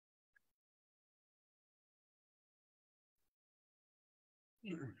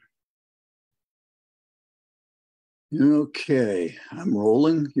Okay, I'm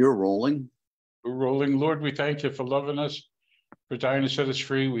rolling. You're rolling. We're rolling. Lord, we thank you for loving us, for dying to set us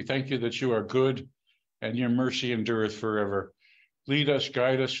free. We thank you that you are good and your mercy endureth forever. Lead us,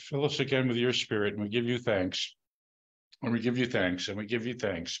 guide us, fill us again with your spirit, and we give you thanks. And we give you thanks, and we give you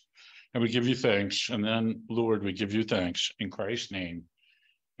thanks, and we give you thanks. And then, Lord, we give you thanks in Christ's name.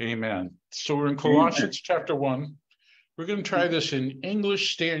 Amen. So we're in Colossians chapter 1. We're going to try this in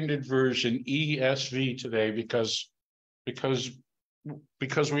English Standard Version, ESV, today because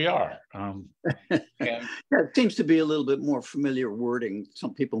we are. And yeah, it seems to be a little bit more familiar wording.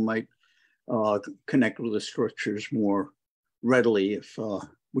 Some people might connect with the scriptures more readily if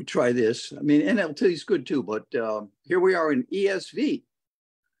we try this. I mean, NLT is good too, but here we are in ESV.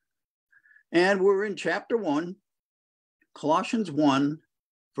 And we're in chapter 1, Colossians 1,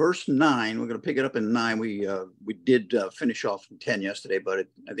 verse 9. We're going to pick it up in 9. We did finish off in 10 yesterday, but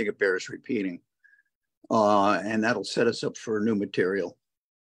I think it bears repeating. And that'll set us up for new material.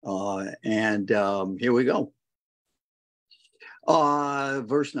 And here we go.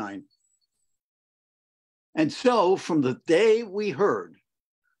 Verse 9. And so from the day we heard,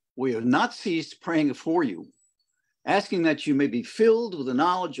 we have not ceased praying for you, asking that you may be filled with the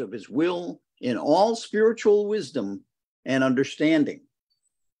knowledge of his will in all spiritual wisdom and understanding.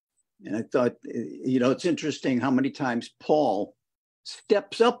 And I thought, it's interesting how many times Paul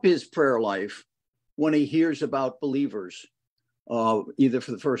steps up his prayer life when he hears about believers, either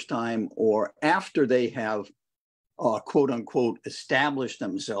for the first time or after they have, quote unquote, established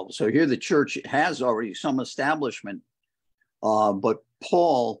themselves. So here the church has already some establishment, but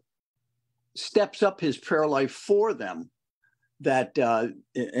Paul steps up his prayer life for them, that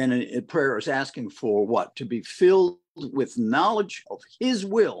and prayer is asking for what? To be filled with knowledge of his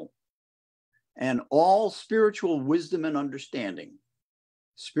will and all spiritual wisdom and understanding.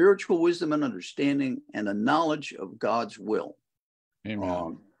 Spiritual wisdom and understanding and a knowledge of God's will.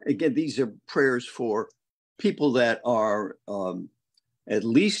 Amen. Again, these are prayers for people that are at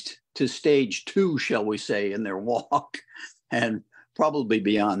least to stage 2, shall we say, in their walk, and probably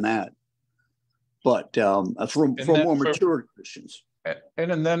beyond that. But for more mature Christians.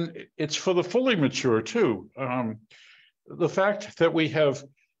 And then it's for the fully mature too. The fact that we have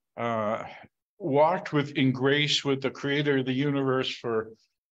walked in grace with the creator of the universe for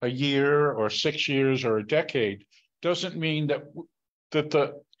a year or 6 years or a decade doesn't mean that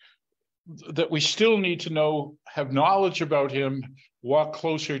we still need to have knowledge about him, walk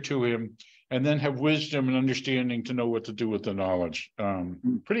closer to him, and then have wisdom and understanding to know what to do with the knowledge.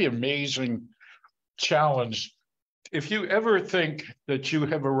 Pretty amazing challenge. If you ever think that you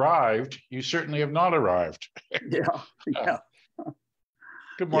have arrived, you certainly have not arrived. Yeah.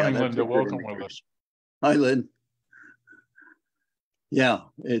 Good morning, Linda. Welcome with us. Hi, Lynn. Yeah,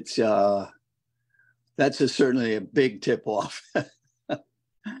 it's certainly a big tip off.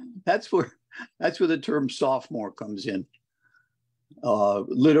 That's where the term sophomore comes in.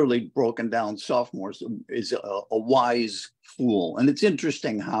 Literally broken down, sophomore is a wise fool. And it's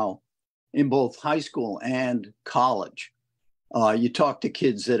interesting how in both high school and college, you talk to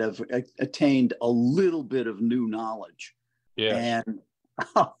kids that have attained a little bit of new knowledge. Yes. And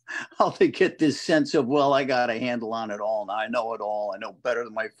how they get this sense of, well, I got a handle on it all. Now I know it all. I know better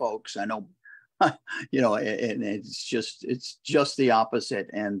than my folks. I know, and it's just the opposite.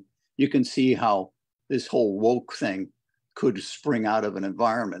 And you can see how this whole woke thing could spring out of an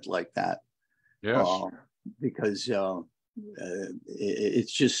environment like that. Yes. Because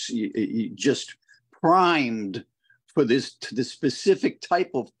it's just primed for this specific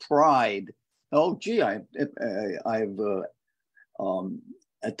type of pride. Oh, gee, I've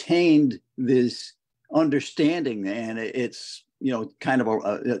attained this understanding, and it's kind of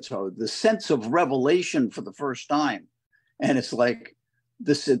the sense of revelation for the first time, and it's like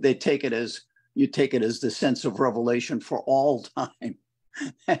this. They take it as the sense of revelation for all time,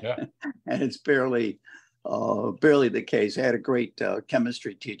 yeah. And it's barely the case. I had a great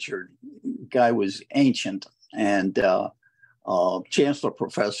chemistry teacher. Guy was ancient and chancellor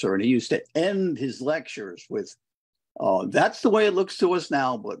professor, and he used to end his lectures with, that's the way it looks to us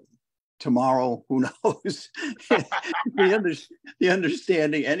now, but tomorrow, who knows? the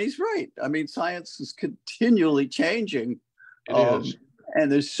understanding, and he's right. I mean, science is continually changing. It is. And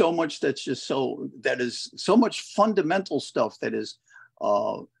there's so much that is so much fundamental stuff that is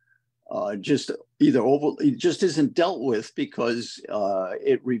just it just isn't dealt with because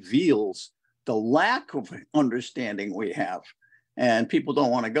it reveals the lack of understanding we have, and people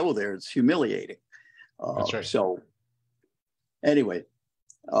don't want to go there. It's humiliating. That's right. So anyway,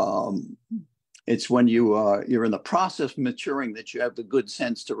 It's when you're in the process of maturing that you have the good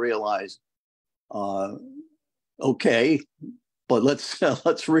sense to realize, okay, but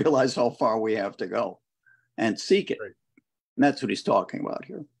let's realize how far we have to go and seek it. Right. And that's what he's talking about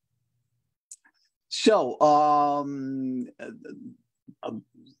here. So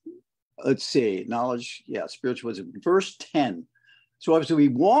let's see, knowledge, spiritual wisdom. Verse 10. So as we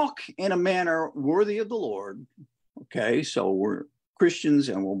walk in a manner worthy of the Lord, okay, so we're Christians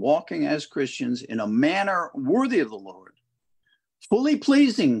and we're walking as Christians in a manner worthy of the Lord, fully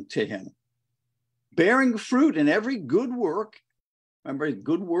pleasing to him, bearing fruit in every good work. Remember,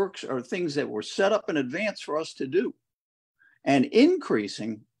 good works are things that were set up in advance for us to do, and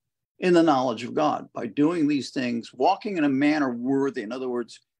increasing in the knowledge of God by doing these things, walking in a manner worthy. In other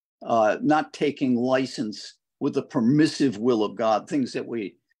words, not taking license with the permissive will of God, things that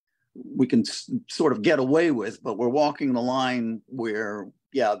we can sort of get away with, but we're walking the line where,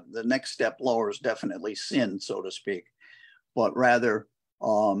 the next step lower is definitely sin, so to speak, but rather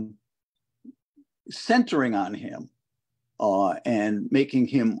centering on him and making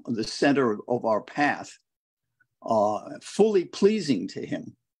him the center of our path, fully pleasing to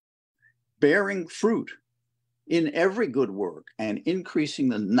him, bearing fruit in every good work and increasing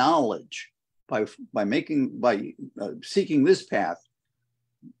the knowledge by seeking this path.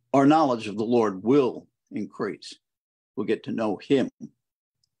 Our knowledge of the Lord will increase. We'll get to know him.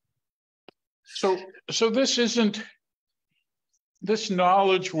 So this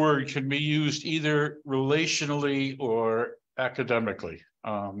knowledge word can be used either relationally or academically.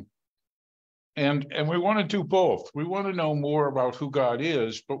 And we want to do both. We want to know more about who God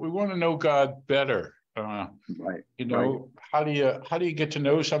is, but we want to know God better. Right. How do you get to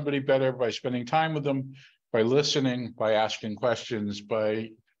know somebody better? By spending time with them, by listening, by asking questions, by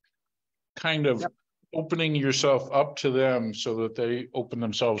kind of opening yourself up to them so that they open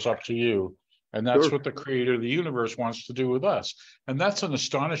themselves up to you. And that's what the creator of the universe wants to do with us. And that's an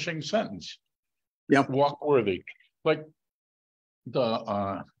astonishing sentence. Yeah. Walk worthy. Like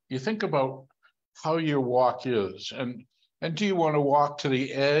you think about how your walk is, and do you want to walk to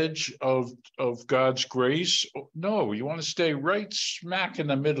the edge of God's grace? No, you want to stay right smack in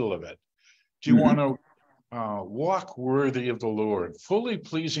the middle of it. Do you want to walk worthy of the Lord, fully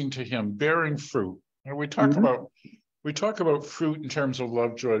pleasing to him, bearing fruit? And we talk about fruit in terms of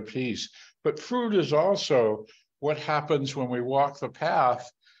love, joy, peace, but fruit is also what happens when we walk the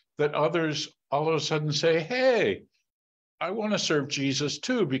path that others all of a sudden say, hey, I want to serve Jesus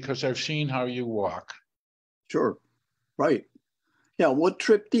too, because I've seen how you walk. Sure. Right. Yeah. What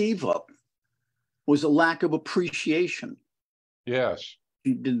tripped Eve up was a lack of appreciation. Yes.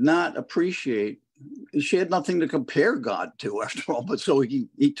 She did not appreciate. She had nothing to compare God to, after all. But so he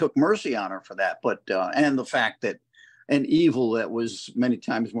took mercy on her for that. But and the fact that an evil that was many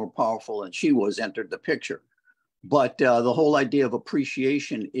times more powerful than she was entered the picture. But the whole idea of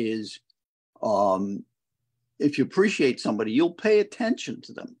appreciation is, if you appreciate somebody, you'll pay attention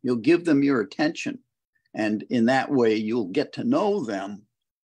to them. You'll give them your attention. And in that way, you'll get to know them.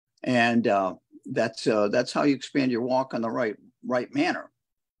 And that's how you expand your walk on the right manner,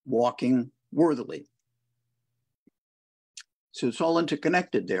 walking worthily. So it's all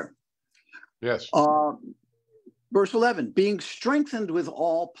interconnected there. Yes. Verse 11, being strengthened with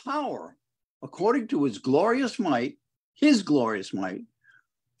all power, according to his glorious might,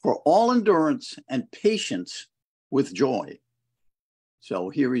 for all endurance and patience with joy. So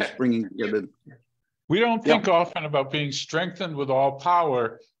here he's bringing together. We don't think often about being strengthened with all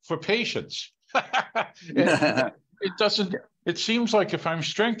power for patience. It doesn't. It seems like if I'm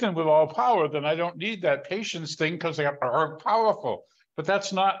strengthened with all power, then I don't need that patience thing because they are powerful. But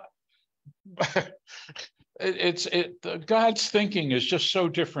that's not. God's thinking is just so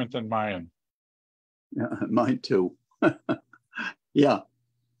different than mine. Yeah, mine too. Yeah.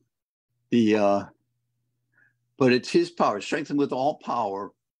 But it's his power, strengthened with all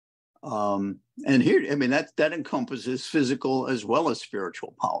power. And here, I mean, that encompasses physical as well as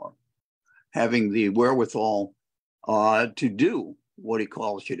spiritual power, having the wherewithal to do what he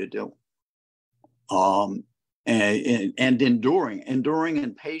calls you to do. And enduring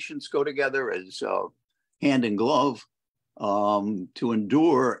and patience go together as hand in glove. To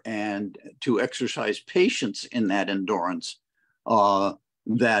endure and to exercise patience in that endurance,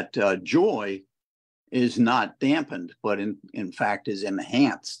 that joy is not dampened, but in fact is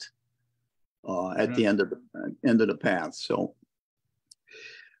enhanced at the end of the path. So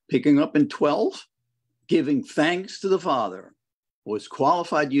picking up in 12, giving thanks to the Father who has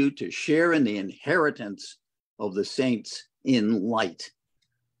qualified you to share in the inheritance of the saints in light.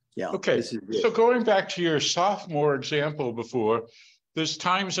 Yeah. Okay. So going back to your sophomore example before, there's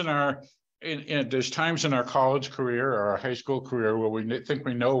times in our there's times in our college career or our high school career where we think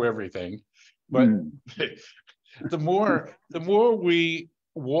we know everything, but the more we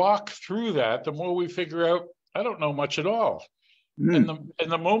walk through that, the more we figure out, I don't know much at all. And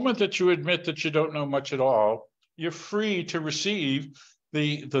the moment that you admit that you don't know much at all, you're free to receive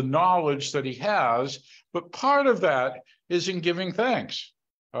the knowledge that he has. But part of that is in giving thanks.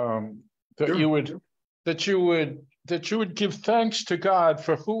 That you would give thanks to God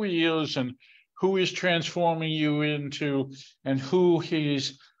for who he is and who he's transforming you into, and who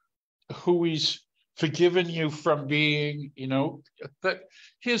he's forgiven you from being, that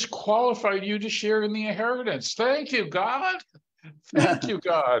he has qualified you to share in the inheritance. Thank you, God. Thank you,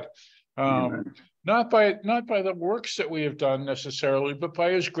 God. Not by the works that we have done necessarily, but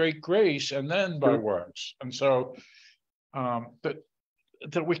by his great grace, and then by works. And so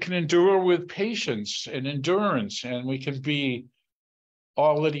that we can endure with patience and endurance, and we can be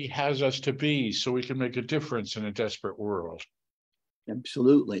all that he has us to be, so we can make a difference in a desperate world.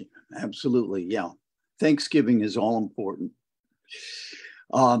 Absolutely. Yeah. Thanksgiving is all important.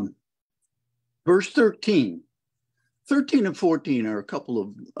 Verse 13 and 14 are a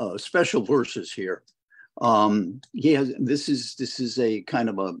couple of special verses here. This is a kind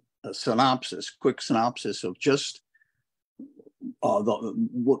of a synopsis, quick synopsis of just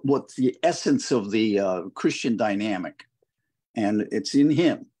what's the essence of the Christian dynamic, and it's in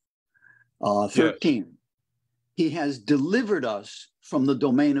him. 13. Yes. He has delivered us from the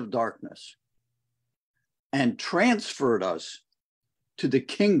domain of darkness and transferred us to the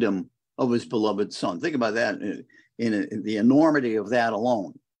kingdom of his beloved Son. Think about that in the enormity of that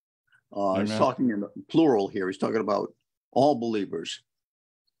alone. He's talking in the plural here. He's talking about all believers,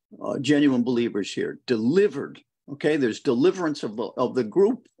 genuine believers here, delivered. Okay, there's deliverance of the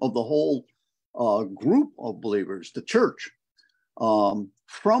group, of the whole group of believers, the church,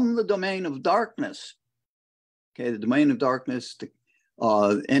 from the domain of darkness. Okay, the domain of darkness. The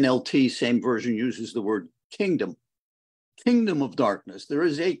NLT, same version, uses the word kingdom. Kingdom of darkness. There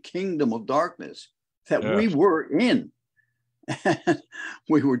is a kingdom of darkness that we were in. And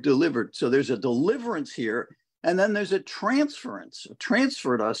we were delivered. So there's a deliverance here, and then there's a transference,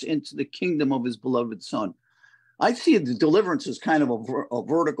 transferred us into the kingdom of his beloved Son. I see the deliverance as kind of a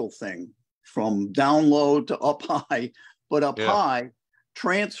vertical thing, from down low to up high, but up high,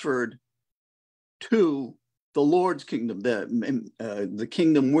 transferred to the Lord's kingdom, the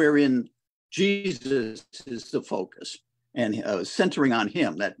kingdom wherein Jesus is the focus, and centering on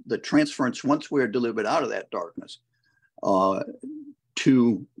him, that the transference, once we're delivered out of that darkness,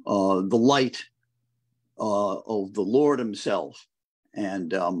 to the light of the Lord himself.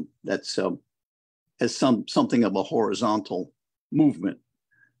 And that's has something of a horizontal movement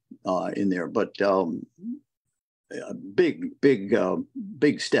in there, but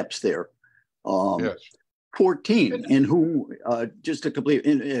big steps there. 14, in whom, just to complete,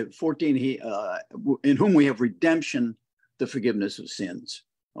 in 14, in whom we have redemption, the forgiveness of sins.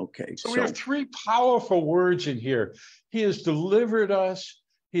 Okay, so we have three powerful words in here. He has delivered us,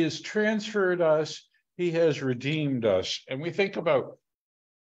 he has transferred us, he has redeemed us. And we think about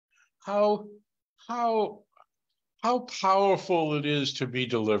how powerful it is to be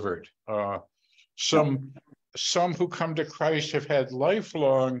delivered. Some who come to Christ have had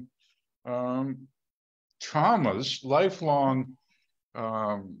lifelong traumas, lifelong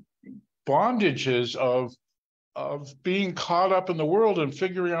bondages of being caught up in the world and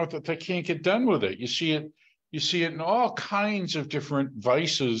figuring out that they can't get done with it. You see it in all kinds of different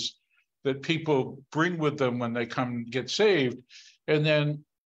vices that people bring with them when they come get saved. And then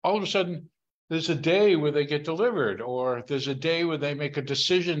all of a sudden, there's a day where they get delivered, or there's a day where they make a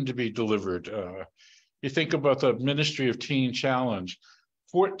decision to be delivered. You think about the Ministry of Teen Challenge,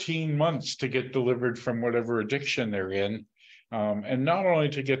 14 months to get delivered from whatever addiction they're in. And not only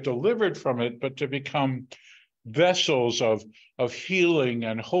to get delivered from it, but to become vessels of healing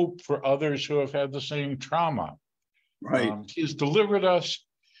and hope for others who have had the same trauma. Right. He has delivered us.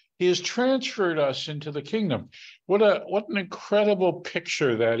 He has transferred us into the kingdom. What an incredible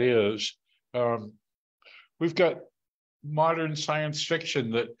picture that is. We've got modern science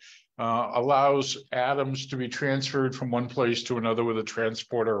fiction that allows atoms to be transferred from one place to another with a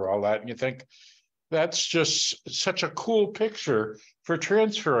transporter or all that. And you think, that's just such a cool picture for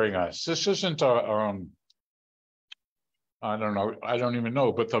transferring us. This isn't I don't even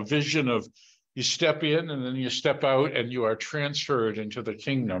know, but the vision of you step in and then you step out and you are transferred into the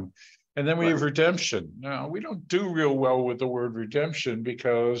kingdom. And then we have redemption. Now, we don't do real well with the word redemption,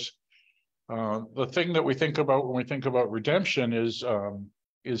 because the thing that we think about when we think about redemption is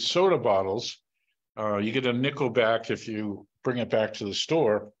soda bottles. You get a nickel back if you bring it back to the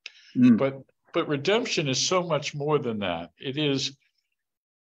store. But redemption is so much more than that. It is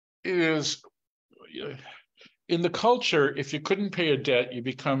in the culture, if you couldn't pay a debt, you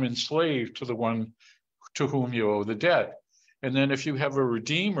become enslaved to the one to whom you owe the debt. And then if you have a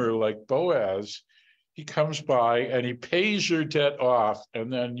redeemer like Boaz, he comes by and he pays your debt off,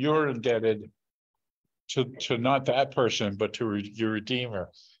 and then you're indebted to not that person, but to your redeemer.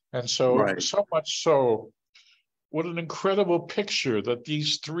 And so, so much so, what an incredible picture that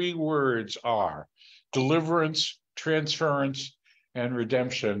these three words are: deliverance, transference, and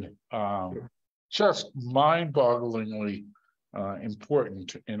redemption. Just mind-bogglingly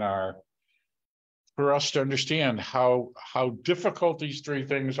important for us to understand how difficult these three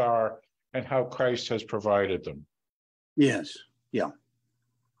things are and how Christ has provided them. Yes, yeah.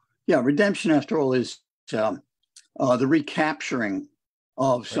 Redemption, after all, is the recapturing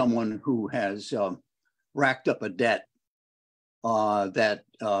of someone who has racked up a debt that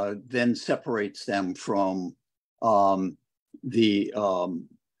then separates them from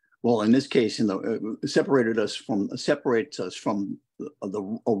well, in this case, separates us from a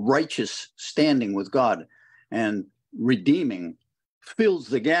righteous standing with God, and redeeming fills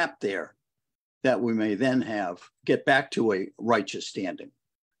the gap there, that we may then get back to a righteous standing.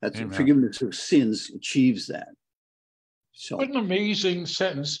 That's forgiveness of sins achieves that. So, what an amazing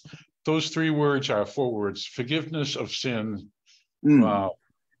sentence! Those three words are 4 words: forgiveness of sin. Wow!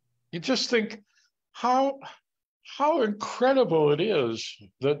 You just think how incredible it is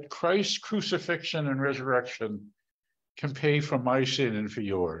that Christ's crucifixion and resurrection can pay for my sin and for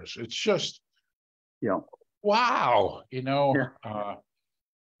yours. It's just, wow, there are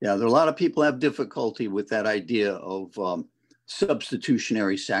a lot of people have difficulty with that idea of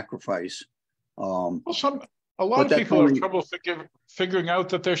substitutionary sacrifice. A lot of people have trouble figuring out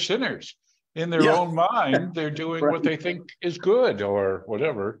that they're sinners. In their own mind, they're doing what they think is good or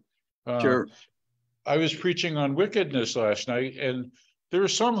whatever. Sure. I was preaching on wickedness last night, and there are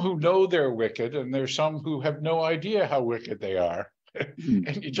some who know they're wicked, and there's some who have no idea how wicked they are.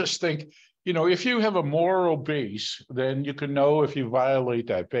 And you just think, if you have a moral base, then you can know if you violate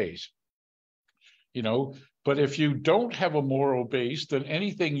that base. But if you don't have a moral base, then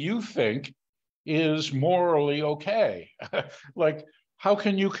anything you think is morally okay. Like, how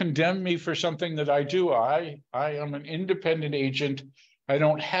can you condemn me for something that I do? I am an independent agent. I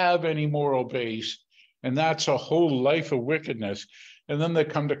don't have any moral base. And that's a whole life of wickedness. And then they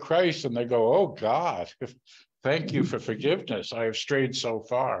come to Christ and they go, oh, God, thank you for forgiveness. I have strayed so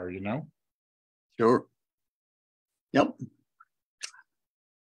far, Sure. Yep.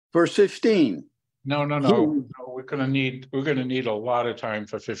 Verse 15. No. We're going to need a lot of time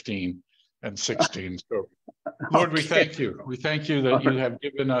for 15 and 16. So, Lord, we thank you. We thank you that you have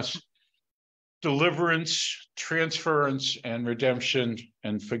given us deliverance, transference, and redemption,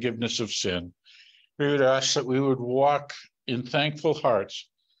 and forgiveness of sin. We would ask that we would walk in thankful hearts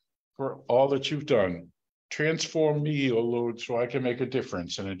for all that you've done. Transform me, O Lord, so I can make a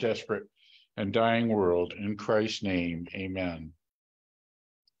difference in a desperate and dying world. In Christ's name, amen.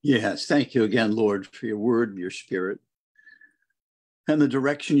 Yes, thank you again, Lord, for your word, your spirit, and the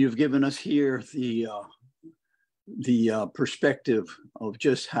direction you've given us here, the perspective of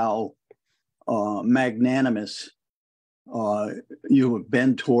just how magnanimous you have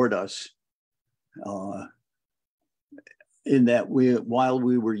been toward us, in that while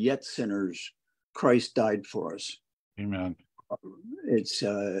we were yet sinners, Christ died for us. Amen. It's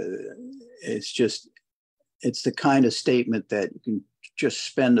the kind of statement that you can just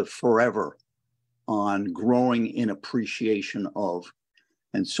spend forever on growing in appreciation of,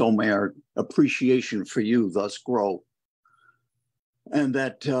 and so may our appreciation for you thus grow, and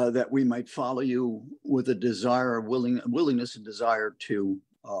that we might follow you with a desire, willingness and desire to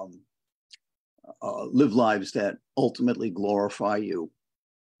live lives that ultimately glorify you.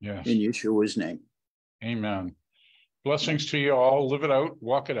 Yes. In Yeshua's name. Amen. Blessings to you all. Live it out.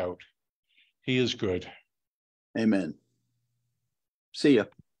 Walk it out. He is good. Amen. See ya.